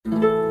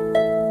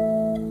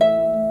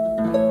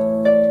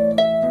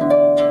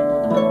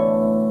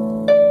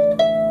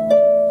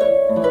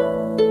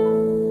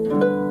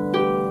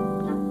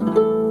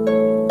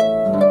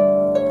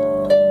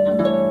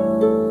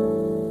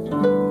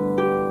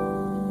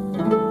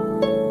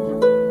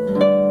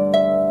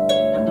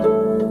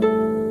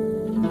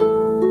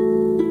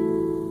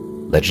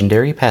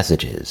Legendary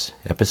Passages,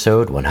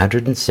 Episode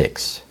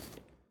 106,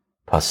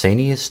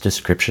 Pausanias'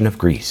 Description of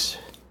Greece,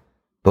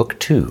 Book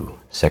 2,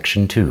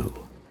 Section 2,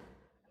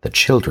 The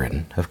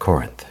Children of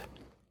Corinth.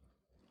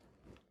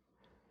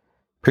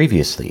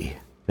 Previously,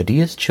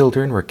 Medea's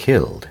children were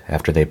killed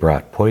after they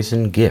brought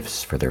poisoned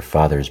gifts for their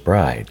father's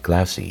bride,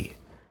 Glauce.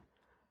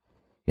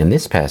 In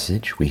this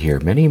passage, we hear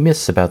many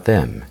myths about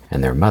them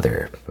and their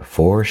mother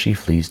before she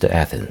flees to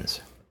Athens.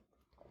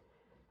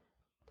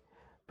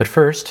 But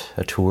first,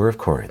 a tour of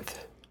Corinth.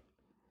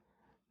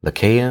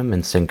 Lechaeum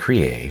and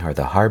Cenchreae are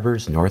the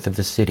harbors north of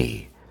the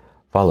city,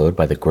 followed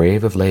by the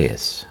grave of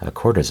Laius, a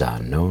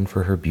courtesan known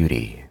for her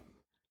beauty.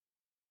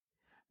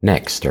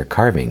 Next are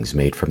carvings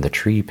made from the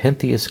tree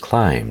Pentheus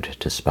climbed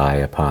to spy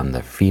upon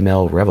the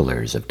female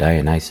revelers of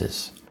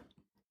Dionysus.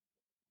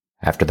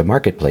 After the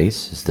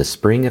marketplace is the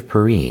spring of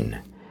Pyrene,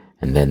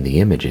 and then the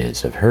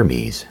images of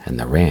Hermes and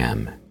the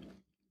ram.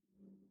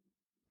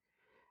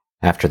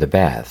 After the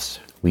baths,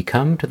 we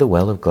come to the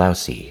well of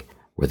Glauce,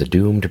 where the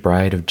doomed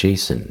bride of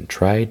Jason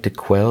tried to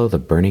quell the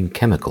burning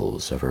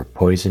chemicals of her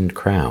poisoned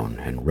crown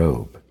and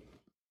robe.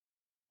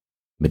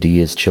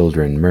 Medea's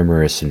children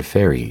Murmurus and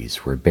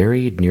Pheres were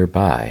buried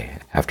nearby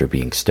after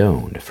being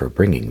stoned for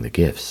bringing the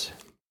gifts.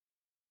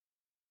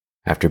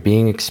 After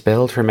being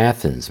expelled from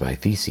Athens by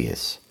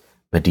Theseus,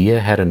 Medea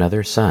had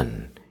another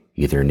son,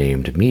 either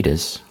named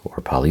Medas or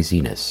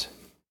Polyxenus.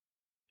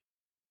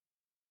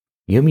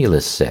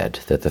 Eumelus said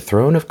that the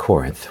throne of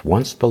Corinth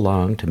once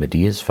belonged to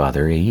Medea's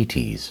father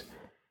Aeetes,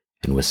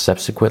 and was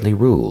subsequently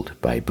ruled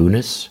by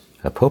Bunus,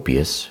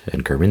 Apopius,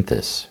 and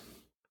Corinthus.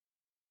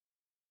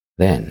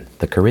 Then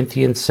the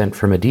Corinthians sent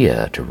for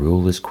Medea to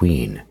rule as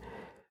queen,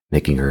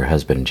 making her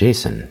husband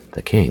Jason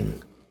the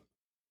king.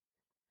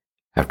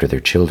 After their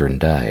children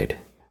died,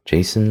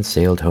 Jason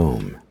sailed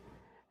home,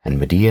 and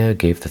Medea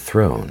gave the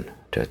throne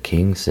to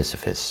King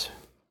Sisyphus.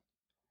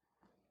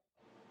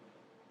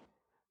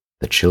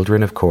 The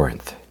Children of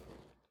Corinth,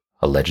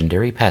 a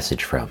legendary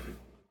passage from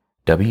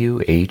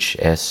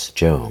W.H.S.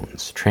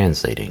 Jones,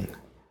 translating.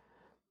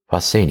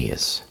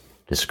 Pausanias,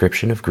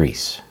 Description of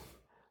Greece,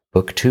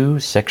 Book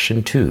 2,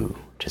 Section 2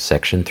 to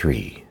Section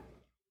 3.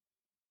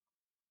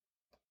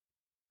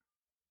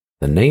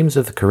 The names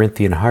of the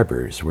Corinthian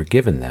harbors were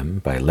given them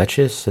by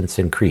Lechus and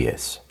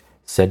Cenchreas,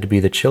 said to be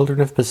the children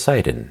of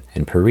Poseidon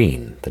and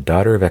Pyrene, the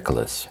daughter of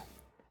Echolus,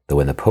 though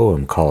in the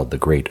poem called the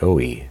Great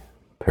Oe,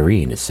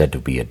 Pyrene is said to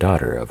be a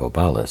daughter of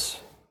Obalus.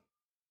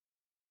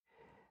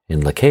 In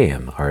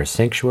Lechaeum are a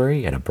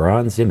sanctuary and a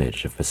bronze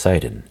image of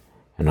Poseidon,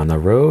 and on the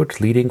road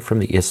leading from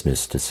the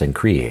isthmus to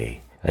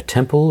Cenchreae, a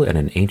temple and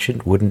an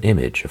ancient wooden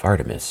image of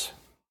Artemis.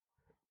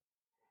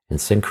 In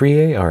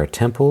Cenchreae are a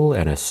temple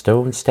and a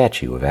stone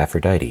statue of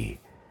Aphrodite.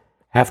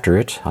 After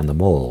it, on the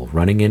mole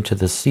running into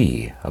the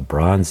sea, a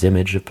bronze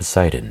image of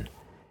Poseidon,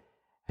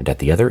 and at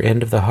the other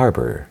end of the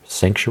harbor,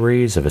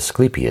 sanctuaries of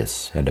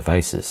Asclepius and of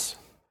Isis.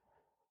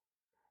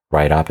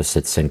 Right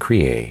opposite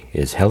Cenchreae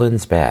is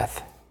Helen's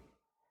Bath.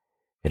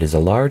 It is a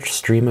large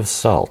stream of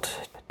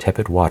salt,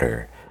 tepid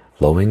water,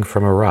 flowing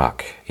from a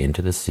rock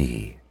into the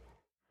sea.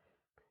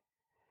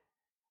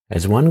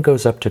 As one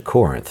goes up to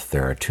Corinth,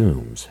 there are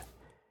tombs,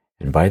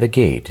 and by the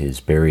gate is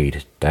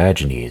buried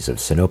Diogenes of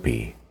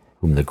Sinope,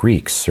 whom the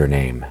Greeks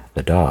surname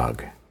the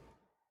Dog.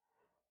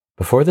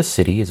 Before the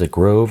city is a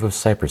grove of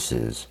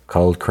cypresses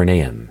called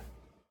Cranaeum.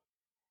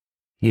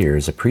 Here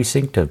is a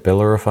precinct of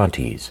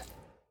Bellerophontes,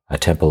 a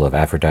temple of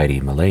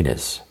Aphrodite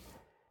Melanus,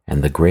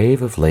 and the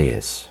grave of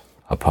Laius,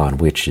 upon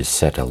which is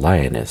set a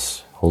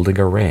lioness holding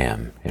a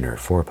ram in her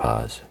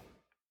forepaws.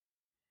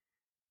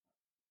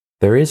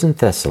 There is in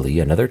Thessaly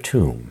another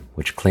tomb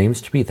which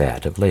claims to be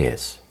that of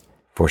Laius,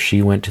 for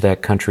she went to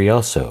that country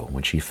also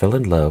when she fell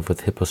in love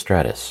with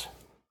Hippostratus.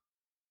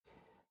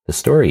 The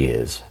story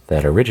is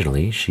that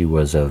originally she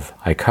was of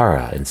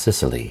Icara in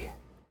Sicily.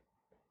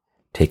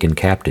 Taken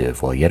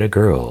captive while yet a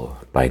girl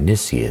by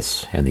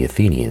Nicias and the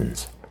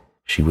Athenians,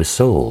 she was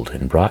sold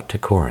and brought to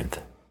Corinth,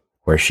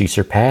 where she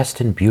surpassed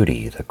in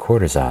beauty the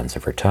courtesans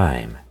of her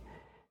time,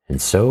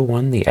 and so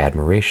won the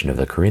admiration of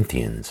the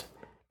Corinthians,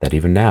 that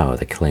even now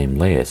they claim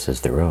Laius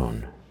as their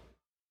own.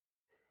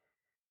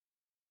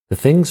 The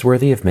things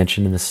worthy of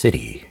mention in the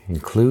city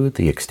include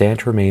the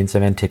extant remains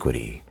of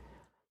antiquity,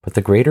 but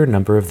the greater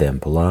number of them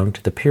belong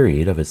to the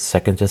period of its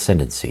second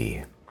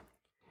ascendancy.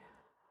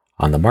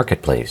 On the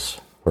marketplace,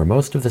 where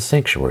most of the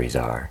sanctuaries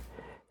are,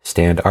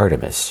 stand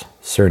Artemis,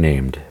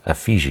 surnamed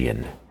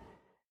Ephesian,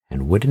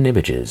 and wooden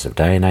images of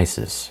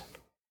Dionysus,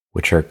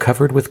 which are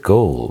covered with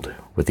gold,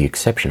 with the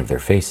exception of their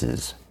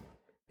faces.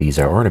 These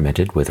are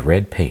ornamented with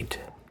red paint.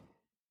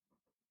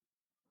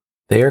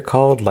 They are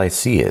called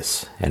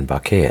Lycaeus and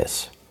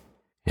Bacchaeus,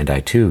 and I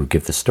too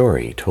give the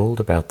story told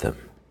about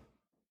them.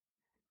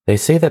 They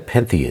say that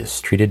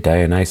Pentheus treated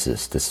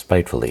Dionysus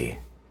despitefully,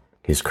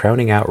 his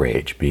crowning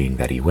outrage being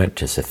that he went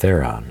to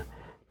Cithaeron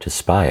to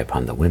spy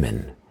upon the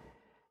women,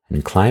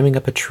 and climbing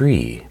up a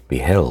tree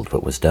beheld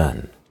what was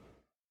done.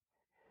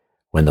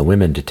 When the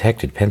women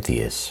detected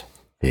Pentheus,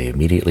 they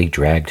immediately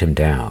dragged him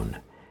down,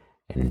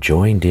 and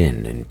joined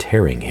in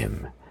tearing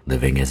him,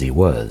 living as he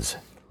was,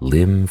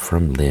 limb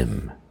from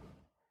limb.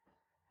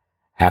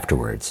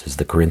 Afterwards, as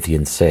the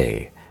Corinthians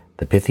say,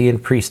 the Pythian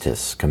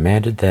priestess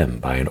commanded them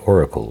by an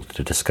oracle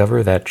to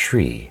discover that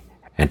tree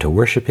and to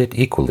worship it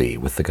equally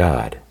with the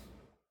god.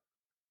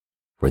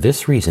 For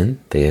this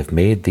reason, they have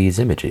made these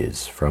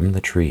images from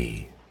the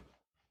tree.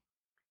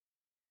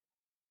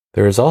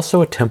 There is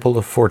also a temple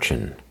of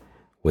Fortune,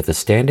 with a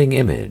standing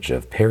image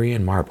of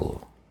Parian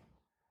marble.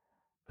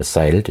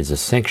 Beside it is a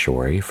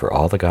sanctuary for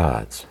all the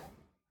gods.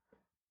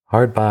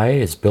 Hard by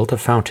is built a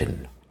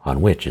fountain,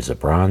 on which is a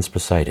bronze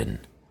Poseidon.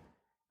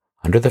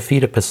 Under the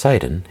feet of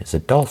Poseidon is a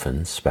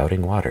dolphin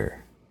spouting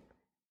water.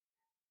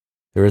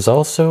 There is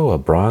also a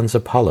bronze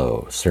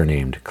Apollo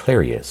surnamed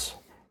Clarius,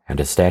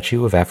 and a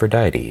statue of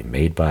Aphrodite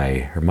made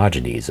by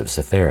Hermogenes of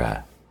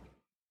Cythera.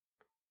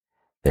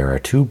 There are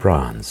 2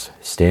 bronze,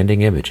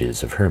 standing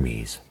images of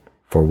Hermes,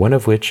 for one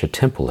of which a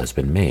temple has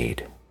been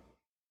made.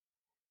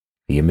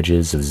 The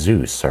images of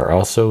Zeus are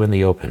also in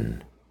the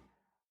open.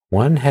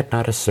 One had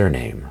not a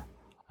surname,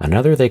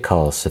 another they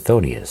call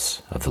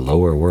Sithonius of the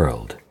lower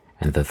world,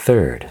 and the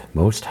third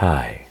Most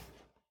High.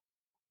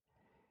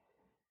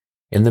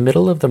 In the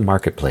middle of the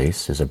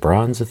marketplace is a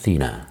bronze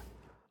Athena,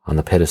 on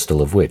the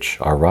pedestal of which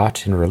are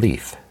wrought in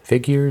relief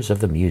figures of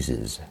the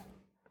Muses.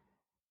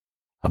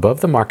 Above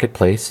the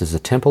marketplace is a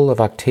temple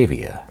of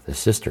Octavia, the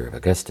sister of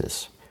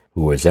Augustus,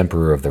 who was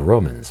emperor of the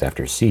Romans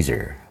after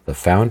Caesar, the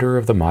founder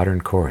of the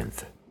modern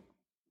Corinth.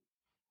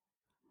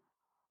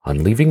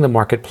 On leaving the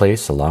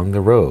marketplace along the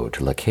road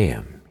to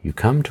Lycaeum, you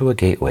come to a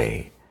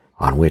gateway,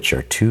 on which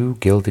are 2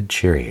 gilded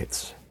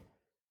chariots,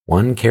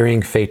 one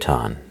carrying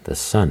Phaeton, the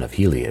son of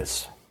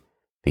Helios,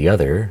 the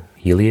other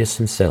Helios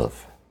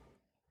himself.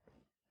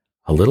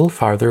 A little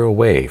farther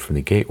away from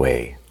the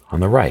gateway,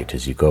 on the right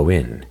as you go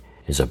in,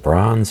 is a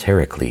bronze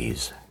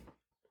Heracles.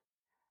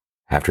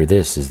 After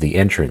this is the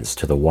entrance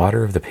to the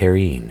water of the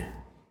Perrhene.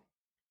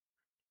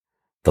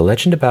 The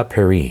legend about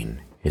Perrhene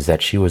is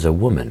that she was a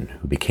woman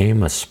who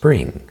became a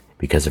spring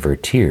because of her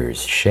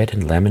tears shed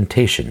in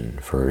lamentation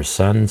for her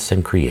son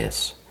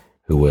Cencreus,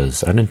 who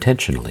was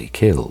unintentionally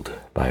killed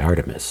by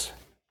Artemis.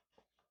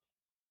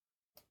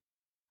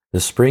 The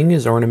spring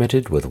is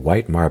ornamented with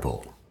white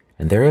marble,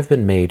 and there have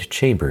been made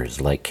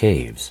chambers like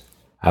caves,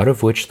 out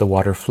of which the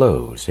water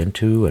flows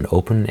into an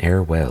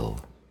open-air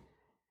well.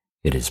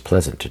 It is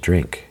pleasant to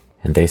drink,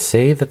 and they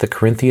say that the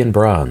Corinthian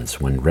bronze,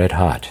 when red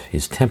hot,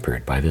 is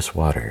tempered by this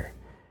water,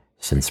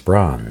 since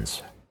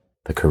bronze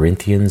the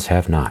Corinthians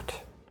have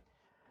not.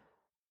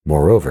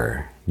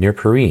 Moreover, near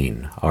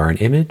Perrhene are an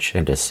image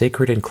and a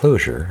sacred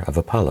enclosure of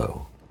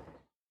Apollo.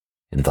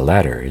 In the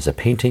latter is a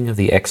painting of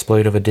the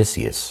exploit of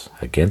Odysseus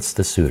against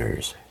the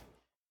suitors.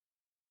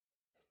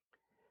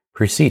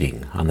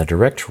 Proceeding on the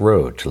direct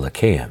road to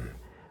Lycaeum,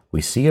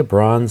 we see a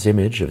bronze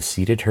image of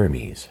seated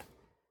Hermes.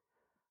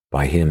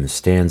 By him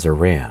stands a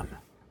ram,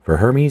 for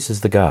Hermes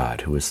is the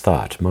god who is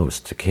thought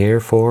most to care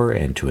for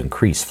and to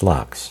increase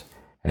flocks,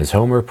 as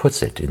Homer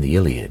puts it in the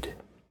Iliad.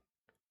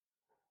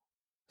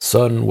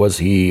 Son was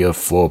he of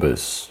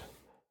Phoebus,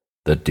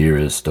 the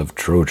dearest of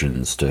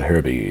Trojans to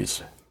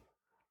Hermes,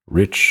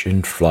 rich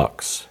in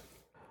flocks,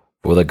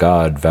 for the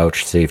god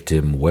vouchsafed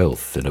him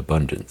wealth in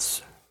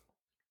abundance.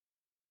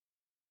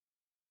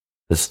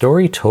 The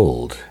story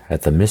told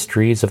at the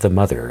Mysteries of the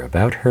Mother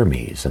about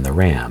Hermes and the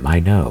ram I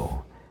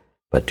know,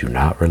 but do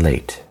not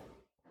relate.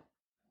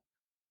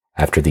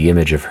 After the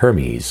image of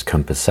Hermes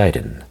come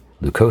Poseidon,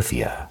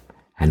 Leucothea,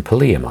 and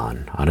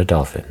Palaemon on a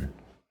dolphin.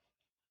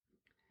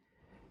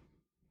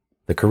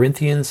 The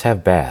Corinthians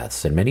have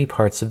baths in many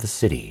parts of the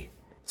city,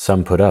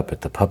 some put up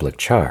at the public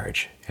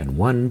charge, and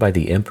one by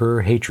the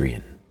Emperor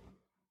Hadrian.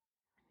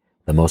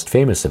 The most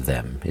famous of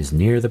them is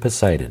near the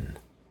Poseidon.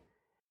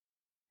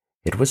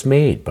 It was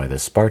made by the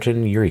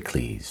Spartan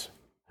Eurycles,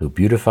 who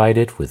beautified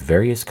it with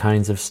various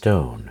kinds of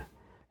stone,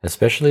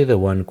 especially the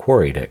one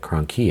quarried at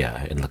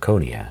Cronkia in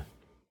Laconia.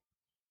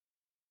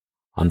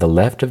 On the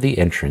left of the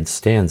entrance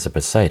stands a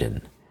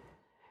Poseidon,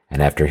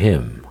 and after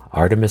him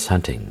Artemis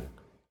hunting.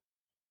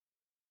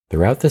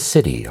 Throughout the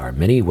city are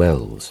many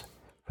wells,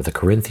 for the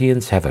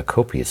Corinthians have a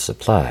copious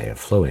supply of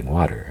flowing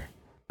water,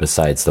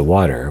 besides the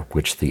water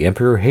which the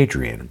Emperor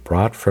Hadrian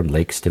brought from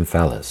Lake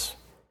Stymphalus.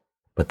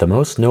 But the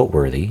most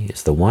noteworthy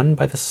is the one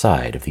by the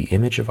side of the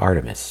image of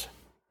Artemis.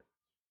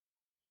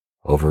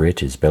 Over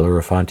it is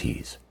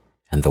Bellerophontes,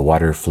 and the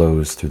water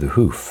flows through the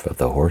hoof of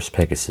the horse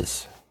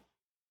Pegasus.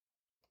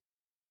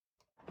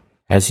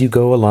 As you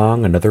go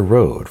along another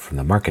road from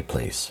the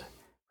marketplace,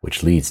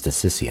 which leads to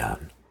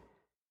Sicyon,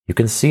 you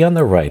can see on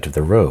the right of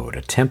the road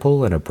a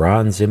temple and a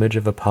bronze image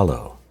of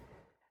Apollo,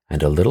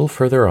 and a little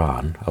further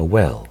on a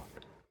well,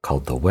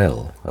 called the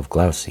Well of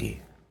Glauce.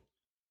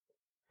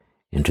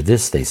 Into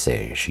this, they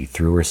say, she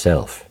threw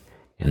herself,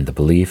 in the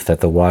belief that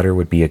the water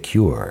would be a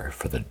cure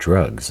for the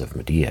drugs of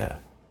Medea.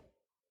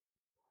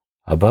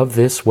 Above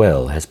this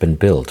well has been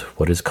built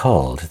what is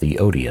called the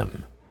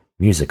Odeum,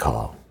 music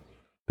hall,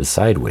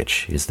 beside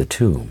which is the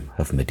tomb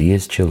of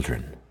Medea's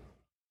children.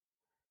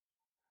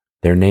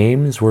 Their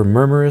names were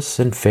Murmurus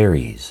and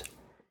Pheres,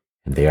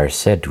 and they are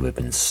said to have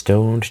been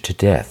stoned to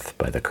death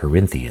by the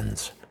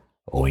Corinthians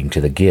owing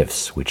to the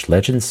gifts which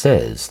legend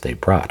says they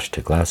brought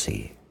to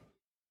Glauce.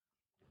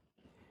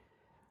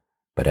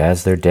 But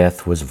as their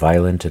death was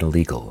violent and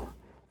illegal,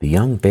 the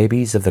young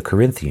babies of the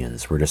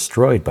Corinthians were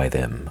destroyed by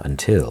them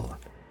until,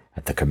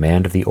 at the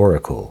command of the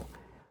oracle,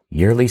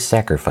 yearly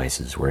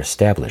sacrifices were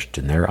established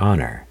in their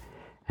honor,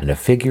 and a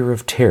figure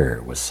of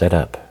terror was set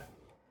up.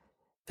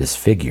 This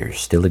figure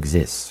still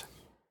exists,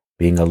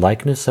 being a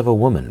likeness of a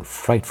woman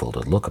frightful to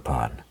look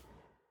upon.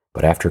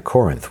 But after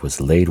Corinth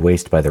was laid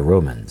waste by the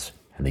Romans,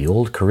 and the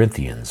old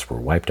Corinthians were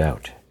wiped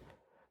out,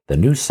 the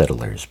new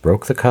settlers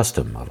broke the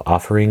custom of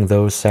offering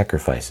those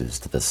sacrifices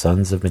to the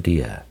sons of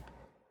Medea,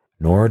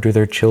 nor do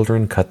their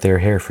children cut their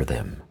hair for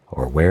them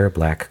or wear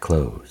black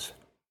clothes.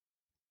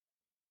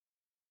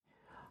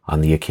 On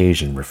the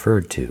occasion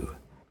referred to,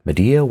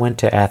 Medea went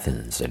to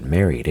Athens and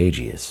married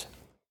Aegeus,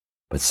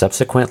 but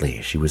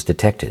subsequently she was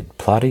detected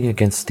plotting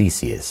against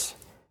Theseus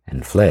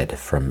and fled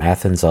from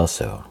Athens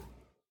also.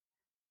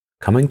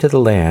 Coming to the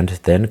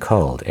land then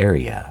called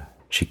Aria,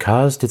 she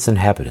caused its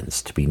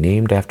inhabitants to be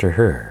named after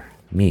her,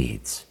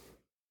 Medes.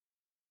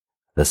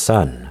 The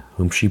son,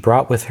 whom she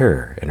brought with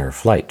her in her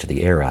flight to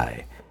the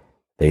Arai,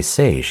 they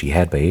say she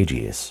had by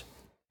Aegeus,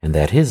 and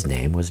that his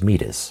name was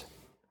Medas.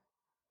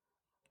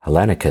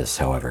 Hellanicus,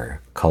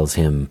 however, calls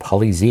him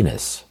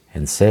Polyxenus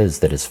and says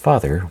that his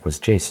father was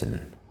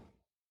Jason.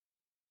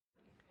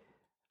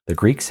 The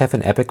Greeks have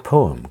an epic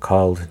poem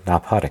called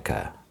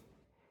Naupactica.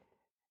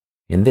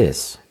 In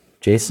this,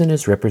 Jason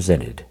is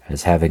represented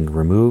as having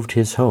removed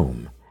his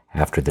home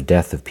after the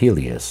death of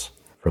Peleus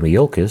from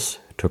Iolcus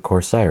to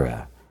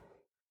Corcyra,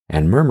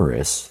 and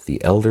Murmurus,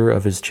 the elder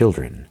of his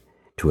children,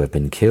 to have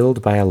been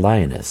killed by a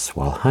lioness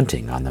while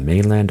hunting on the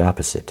mainland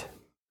opposite.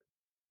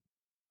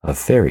 Of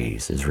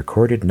fairies is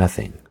recorded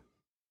nothing.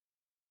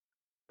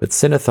 But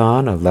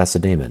Xenophon of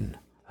Lacedaemon,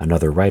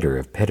 another writer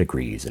of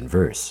pedigrees and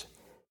verse,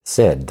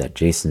 said that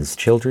Jason's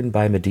children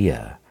by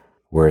Medea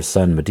were a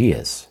son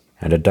Medeus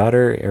and a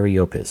daughter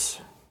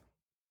Areopis.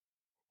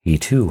 He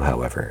too,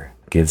 however,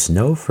 gives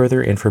no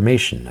further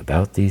information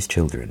about these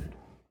children.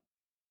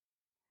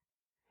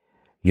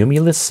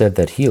 Eumelus said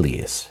that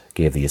Helios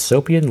gave the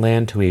Aesopian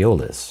land to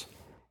Aeolus,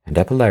 and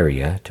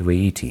Epilaria to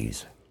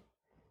Aeetes.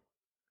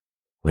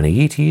 When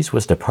Aeetes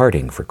was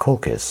departing for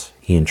Colchis,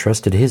 he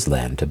entrusted his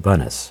land to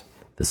Bunus,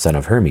 the son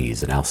of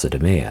Hermes and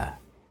Alcedamea.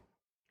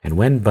 And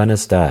when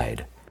Bunus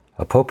died,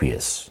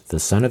 Apopius, the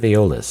son of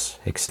Aeolus,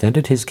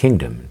 extended his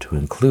kingdom to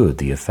include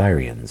the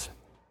Ephyrians.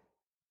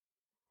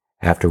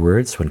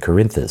 Afterwards, when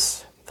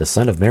Corinthus, the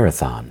son of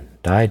Marathon,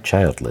 died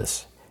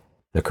childless,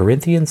 the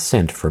Corinthians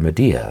sent for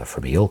Medea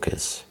from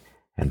Iolcus,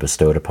 and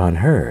bestowed upon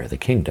her the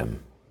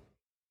kingdom.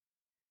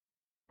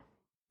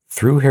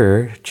 Through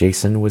her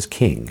Jason was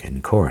king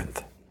in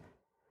Corinth,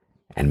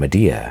 and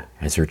Medea,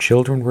 as her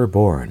children were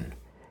born,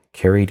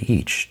 carried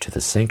each to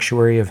the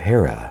sanctuary of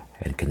Hera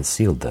and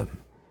concealed them,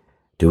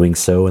 doing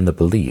so in the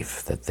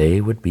belief that they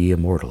would be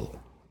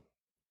immortal.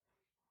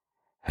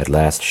 At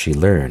last she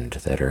learned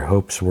that her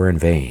hopes were in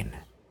vain,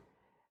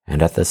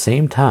 and at the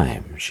same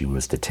time she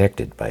was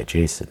detected by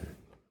Jason.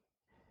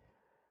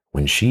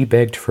 When she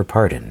begged for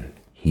pardon,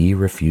 he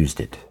refused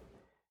it,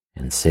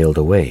 and sailed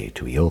away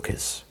to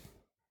Iolcus.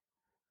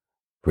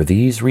 For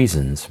these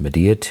reasons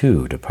Medea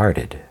too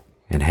departed,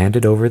 and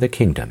handed over the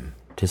kingdom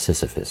to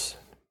Sisyphus.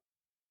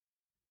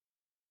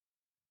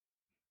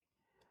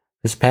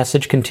 This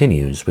passage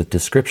continues with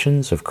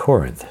descriptions of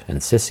Corinth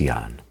and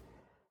Sicyon,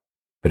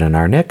 but in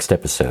our next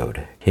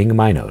episode, King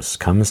Minos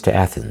comes to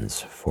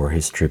Athens for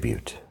his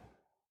tribute.